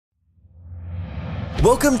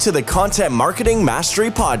Welcome to the Content Marketing Mastery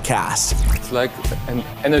Podcast. It's like an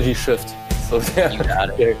energy shift. So you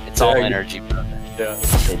got it. It's all energy, brother. Yeah.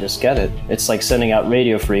 They just get it. It's like sending out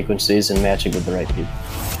radio frequencies and matching with the right people.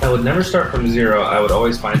 I would never start from zero. I would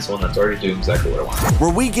always find someone that's already doing exactly what I want.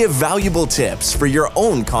 Where we give valuable tips for your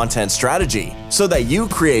own content strategy so that you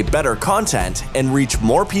create better content and reach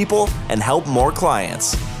more people and help more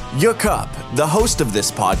clients. Yakup, the host of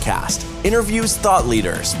this podcast, interviews thought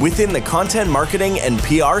leaders within the content marketing and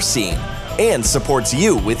PR scene and supports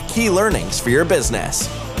you with key learnings for your business.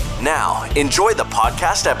 Now, enjoy the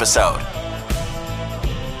podcast episode.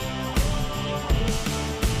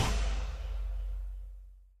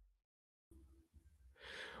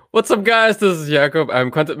 What's up, guys? This is Jakob.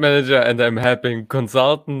 I'm content manager and I'm helping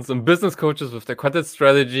consultants and business coaches with their content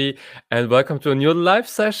strategy. And welcome to a new live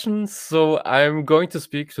session. So I'm going to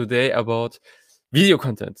speak today about video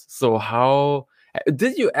content. So how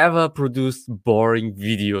did you ever produce boring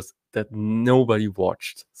videos that nobody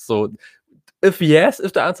watched? So if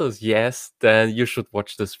the answer is yes, then you should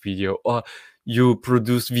watch this video. Or you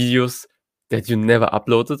produce videos that you never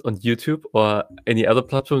uploaded on YouTube or any other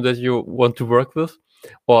platform that you want to work with,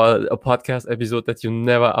 or a podcast episode that you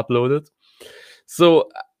never uploaded. So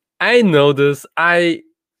I know this. I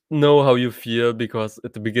know how you feel because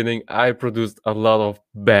at the beginning I produced a lot of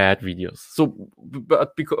bad videos. So,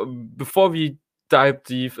 but before we dive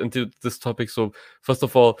deep into this topic, so first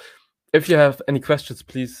of all, if you have any questions,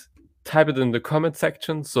 please type it in the comment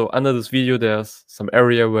section. So under this video, there's some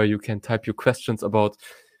area where you can type your questions about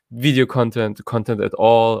video content at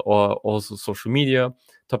all, or also social media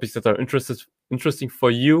topics that are interesting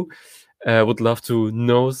for you. Would love to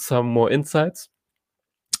know some more insights.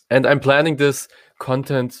 And I'm planning this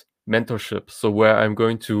content mentorship, so where I'm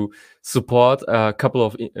going to support a couple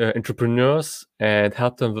of entrepreneurs and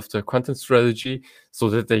help them with their content strategy so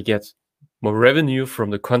that they get more revenue from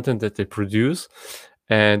the content that they produce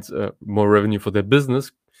and more revenue for their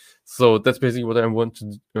business. So that's basically what I'm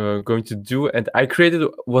going to do. And I created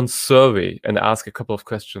one survey and asked a couple of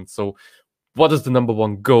questions. So what is the number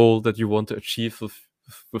one goal that you want to achieve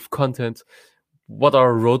with content? What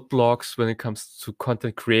are roadblocks when it comes to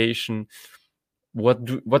content creation? What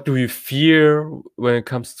do you fear when it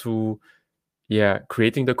comes to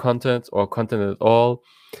creating the content or content at all?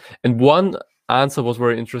 And one answer was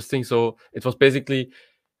very interesting. So it was basically,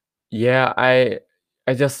 I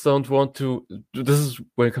just don't want to. This is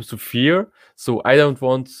when it comes to fear. So I don't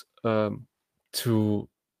want to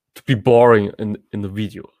be boring in the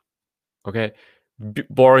video. Okay,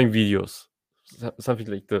 boring videos, something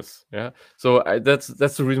like this. Yeah. So that's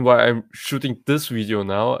the reason why I'm shooting this video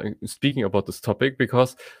now and speaking about this topic,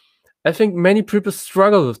 because I think many people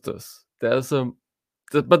struggle with this.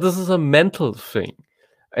 But this is a mental thing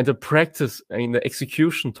and a practice and the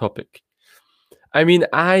execution topic. I mean,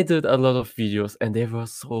 I did a lot of videos and they were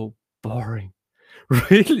so boring.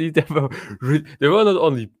 Really, they were not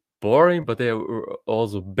only boring, but they were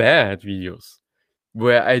also bad videos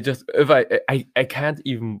where I can't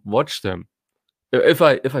even watch them. If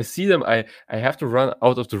I see them, I have to run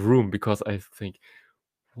out of the room because I think,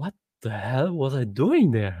 what the hell was I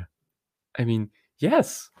doing there? I mean,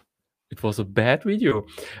 yes, it was a bad video.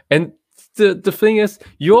 And the thing is,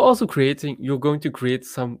 you're going to create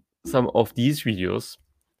some of these videos.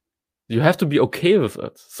 You have to be okay with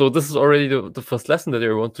it. So this is already the first lesson that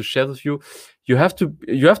I want to share with you. You have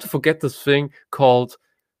to forget this thing called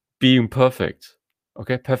being perfect.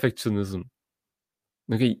 Okay, perfectionism.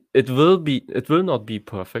 Okay, it will not be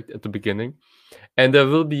perfect at the beginning, and there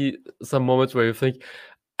will be some moments where you think,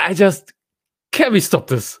 can we stop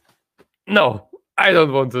this? No, I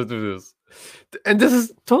don't want to do this. And this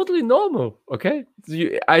is totally normal. Okay,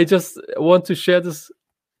 I just want to share this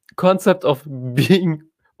concept of being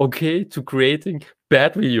okay to creating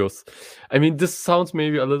bad videos. I mean, this sounds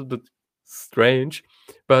maybe a little bit strange,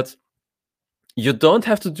 but you don't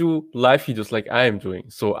have to do live videos like I am doing.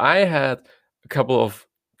 So I had a couple of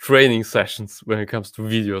training sessions when it comes to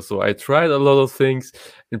videos. So I tried a lot of things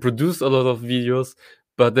and produced a lot of videos,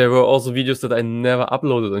 but there were also videos that I never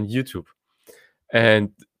uploaded on YouTube.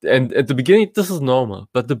 And at the beginning, this is normal,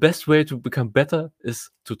 but the best way to become better is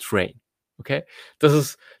to train. Okay,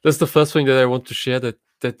 this is the first thing that I want to share,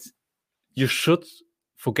 that you should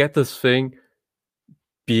forget this thing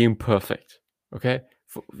being perfect. Okay,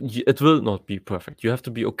 it will not be perfect. You have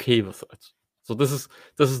to be okay with it. So this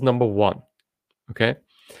is number one. Okay,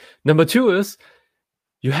 number two is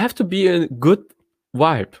you have to be in a good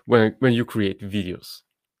vibe when you create videos.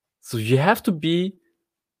 So you have to be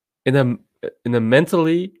in a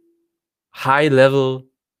mentally high level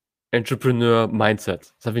entrepreneur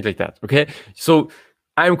mindset, something like that. Okay, so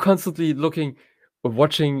I'm constantly looking,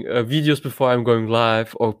 watching videos before I'm going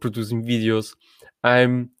live or producing videos.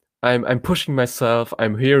 I'm pushing myself.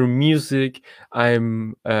 I'm hearing music.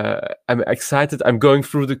 I'm excited. I'm going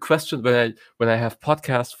through the questions when I have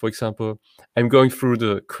podcasts, for example. I'm going through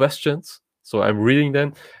the questions, so I'm reading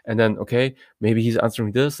them, and then okay, maybe he's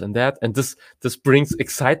answering this and that, and this brings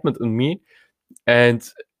excitement in me. And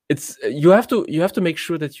it's you have to make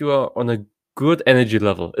sure that you are on a good energy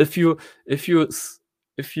level. If you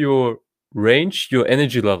range your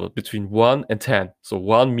energy level between 1 and 10, so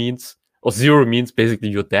 1 means, or 0 means basically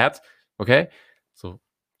you're dead, okay, so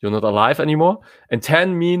you're not alive anymore, and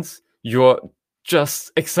 10 means you're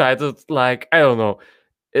just excited, like, I don't know,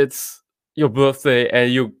 it's your birthday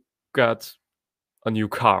and you got a new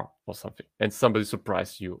car or something, and somebody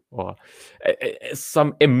surprised you, or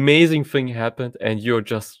some amazing thing happened and you're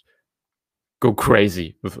just go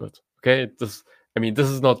crazy with it. Okay, this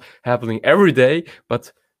is not happening every day,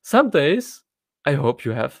 but some days I hope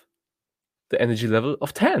you have the energy level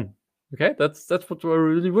of 10. Okay, that's what I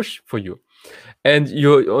really wish for you. And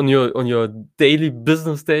you're on your daily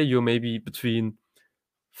business day, you're maybe between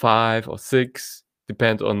 5 or 6,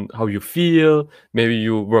 depend on how you feel. Maybe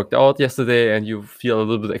you worked out yesterday and you feel a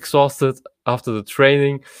little bit exhausted after the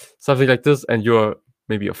training, something like this, and you're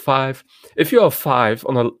maybe a 5. If you're a 5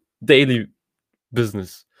 on a daily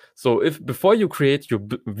business, so if before you create your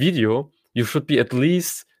video, you should be at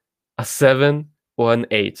least a 7 or an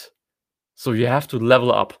 8. So you have to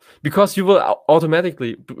level up, because you will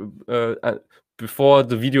automatically before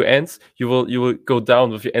the video ends, you will go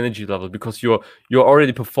down with your energy level, because you're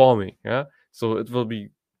already performing. Yeah, so it will be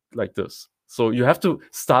like this. So you have to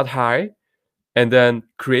start high, and then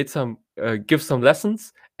create some give some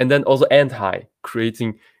lessons, and then also end high,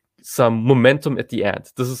 creating some momentum at the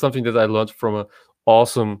end. This is something that I learned from an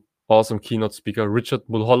awesome keynote speaker, Richard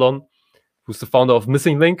Mulholland, who's the founder of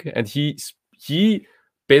Missing Link, and he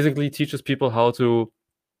basically teaches people how to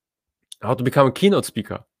become a keynote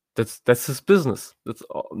speaker. That's his business. That's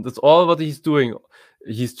all what he's doing.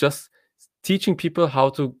 He's just teaching people how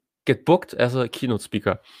to get booked as a keynote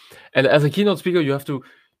speaker. And as a keynote speaker, you have to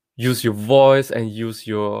use your voice and use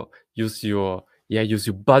your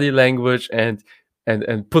body language and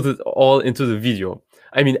put it all into the video.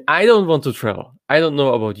 I mean, I don't want to travel. I don't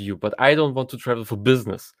know about you, but I don't want to travel for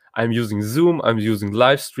business. I'm using Zoom, I'm using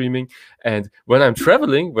live streaming, and when I'm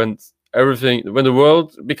traveling, when the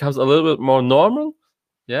world becomes a little bit more normal,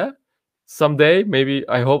 yeah, someday, maybe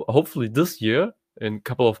hopefully this year, in a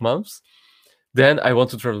couple of months, then I want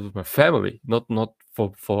to travel with my family, not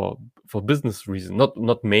for business reasons,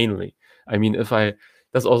 not mainly. I mean,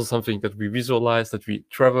 that's also something that we visualize, that we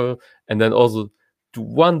travel and then also do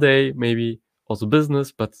one day, maybe also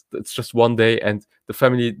business, but it's just one day, and the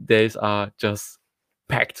family days are just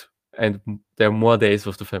packed, and there are more days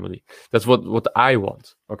with the family. That's what I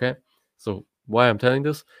want. Okay, so why I'm telling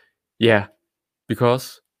this? Yeah,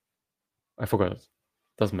 because I forgot it.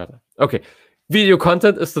 Doesn't matter. Okay, video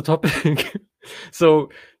content is the topic. So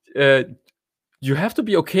you have to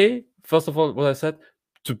be okay, first of all, what I said,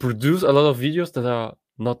 to produce a lot of videos that are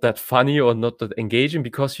not that funny or not that engaging,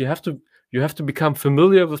 because you have to become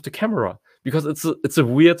familiar with the camera, because it's a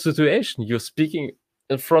weird situation. You're speaking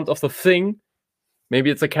in front of the thing. Maybe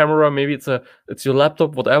it's a camera, maybe it's your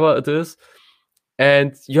laptop, whatever it is.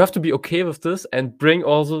 And you have to be okay with this and bring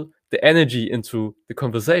also the energy into the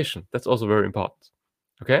conversation. That's also very important.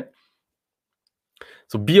 Okay?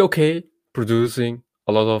 So be okay producing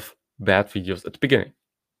a lot of bad videos at the beginning.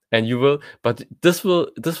 And you will, but this will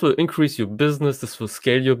increase your business, this will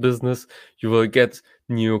scale your business, you will get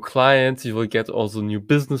new clients, you will get also new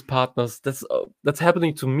business partners. That's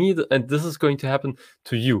happening to me, and this is going to happen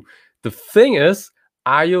to you. The thing is,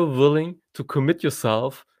 are you willing to commit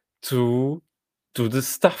yourself to do this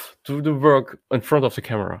stuff, to the work in front of the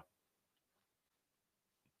camera?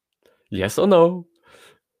 Yes or no?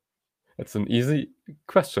 That's an easy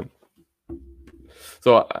question.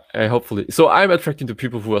 So I'm attracting to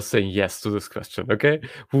people who are saying yes to this question, okay?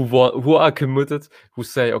 Who are committed, who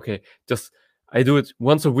say, okay, just I do it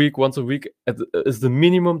once a week is the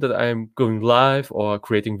minimum that I'm going live or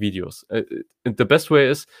creating videos. And the best way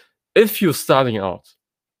is, if you're starting out,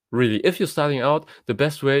 the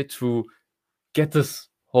best way to get this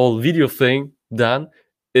whole video thing done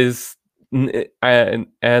is an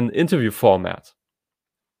interview format.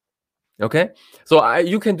 Okay, so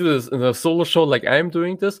you can do this in a solo show like I'm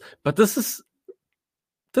doing this, but this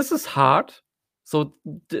is hard. So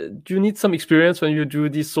you need some experience when you do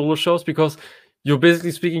these solo shows, because you're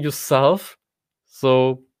basically speaking yourself.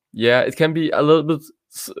 So yeah, it can be a little bit,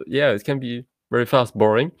 it can be very fast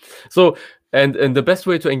boring. So And the best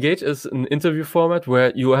way to engage is an interview format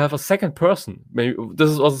where you have a second person. Maybe this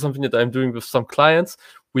is also something that I'm doing with some clients.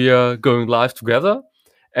 We are going live together,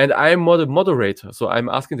 and I'm more the moderator. So I'm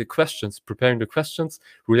asking the questions, preparing the questions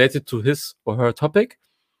related to his or her topic,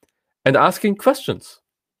 and asking questions.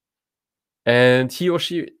 And he or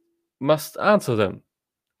she must answer them.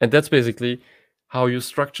 And that's basically how you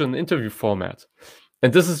structure an interview format.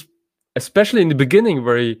 And this is, especially in the beginning,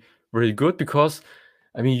 very, very good, because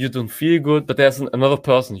I mean, you don't feel good, but there's another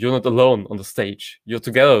person. You're not alone on the stage. You're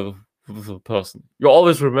together with a person. You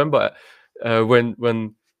always remember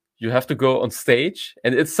when you have to go on stage,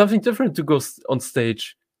 and it's something different to go on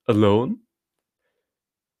stage alone.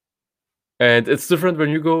 And it's different when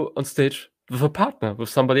you go on stage with a partner, with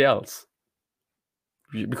somebody else,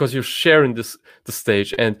 because you're sharing the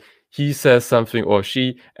stage, and he says something or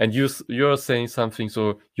she, and you're saying something,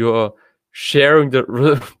 so you're sharing the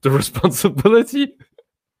responsibility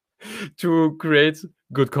to create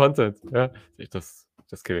good content. Yeah, just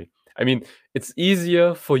kidding. I mean, it's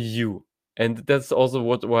easier for you, and that's also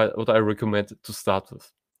what I recommend to start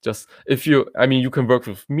with. Just you can work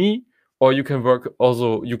with me, or you can work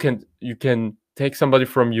also. You can take somebody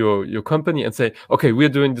from your company and say, okay, we're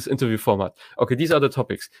doing this interview format. Okay, these are the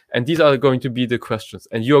topics, and these are going to be the questions,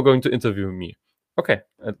 and you're going to interview me. Okay,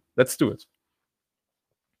 let's do it.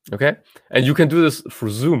 Okay, and you can do this for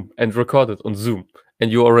Zoom and record it on Zoom,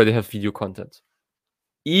 and you already have video content.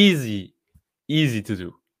 Easy to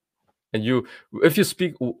do. And if you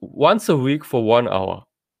speak once a week for 1 hour,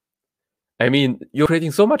 I mean, you're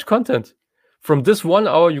creating so much content. From this 1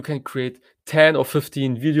 hour, you can create 10 or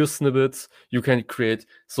 15 video snippets. You can create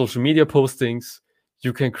social media postings.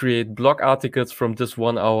 You can create blog articles from this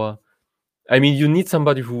 1 hour. I mean, you need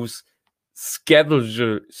somebody who's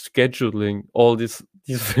scheduling all these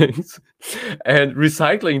things and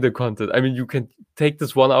recycling the content. I mean, you can take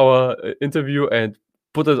this 1 hour interview and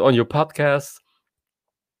put it on your podcast.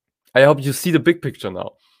 I hope you see the big picture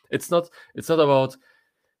now. It's not about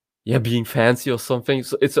being fancy or something.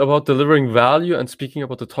 So it's about delivering value and speaking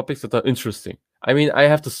about the topics that are interesting. I mean, I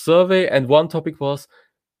have the survey, and one topic was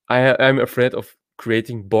I'm afraid of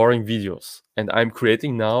creating boring videos, and I'm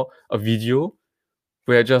creating now a video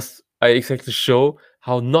where I exactly show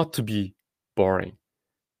how not to be boring.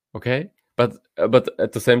 Okay, but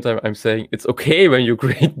at the same time, I'm saying it's okay when you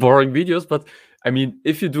create boring videos, but I mean,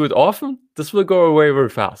 if you do it often, this will go away very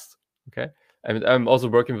fast. Okay, I mean, I'm also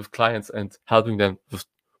working with clients and helping them with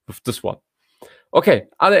this one. Okay,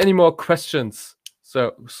 are there any more questions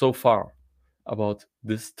so far about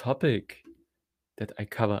this topic that I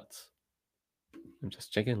covered? I'm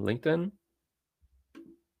just checking LinkedIn.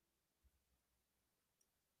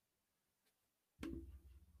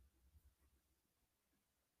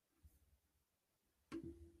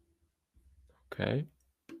 Okay.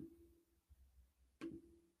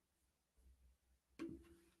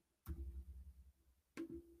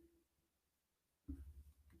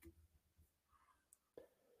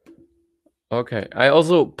 Okay, I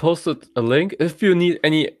also posted a link. If you need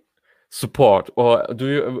any support, or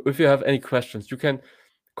if you have any questions, you can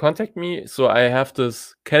contact me. So I have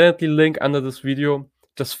this Calendly link under this video.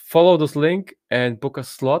 Just follow this link and book a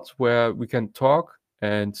slot where we can talk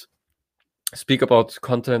and speak about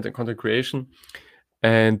content and content creation.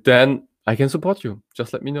 And then I can support you.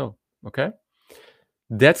 Just let me know. Okay?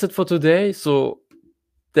 That's it for today. So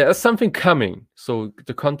there is something coming. So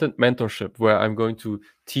the content mentorship, where I'm going to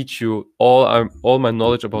teach you all my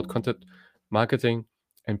knowledge about content marketing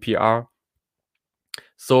and PR.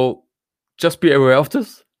 So just be aware of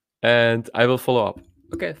this, and I will follow up.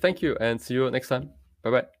 Okay, thank you, and see you next time.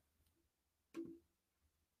 Bye-bye.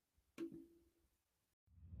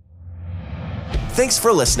 Thanks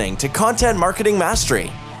for listening to Content Marketing Mastery.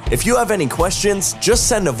 If you have any questions, just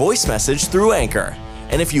send a voice message through Anchor.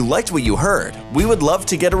 And if you liked what you heard, we would love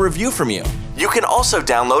to get a review from you. You can also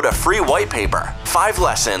download a free white paper, 5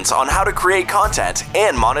 lessons on how to create content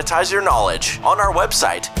and monetize your knowledge, on our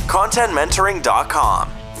website,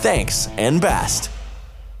 contentmentoring.com. Thanks and best.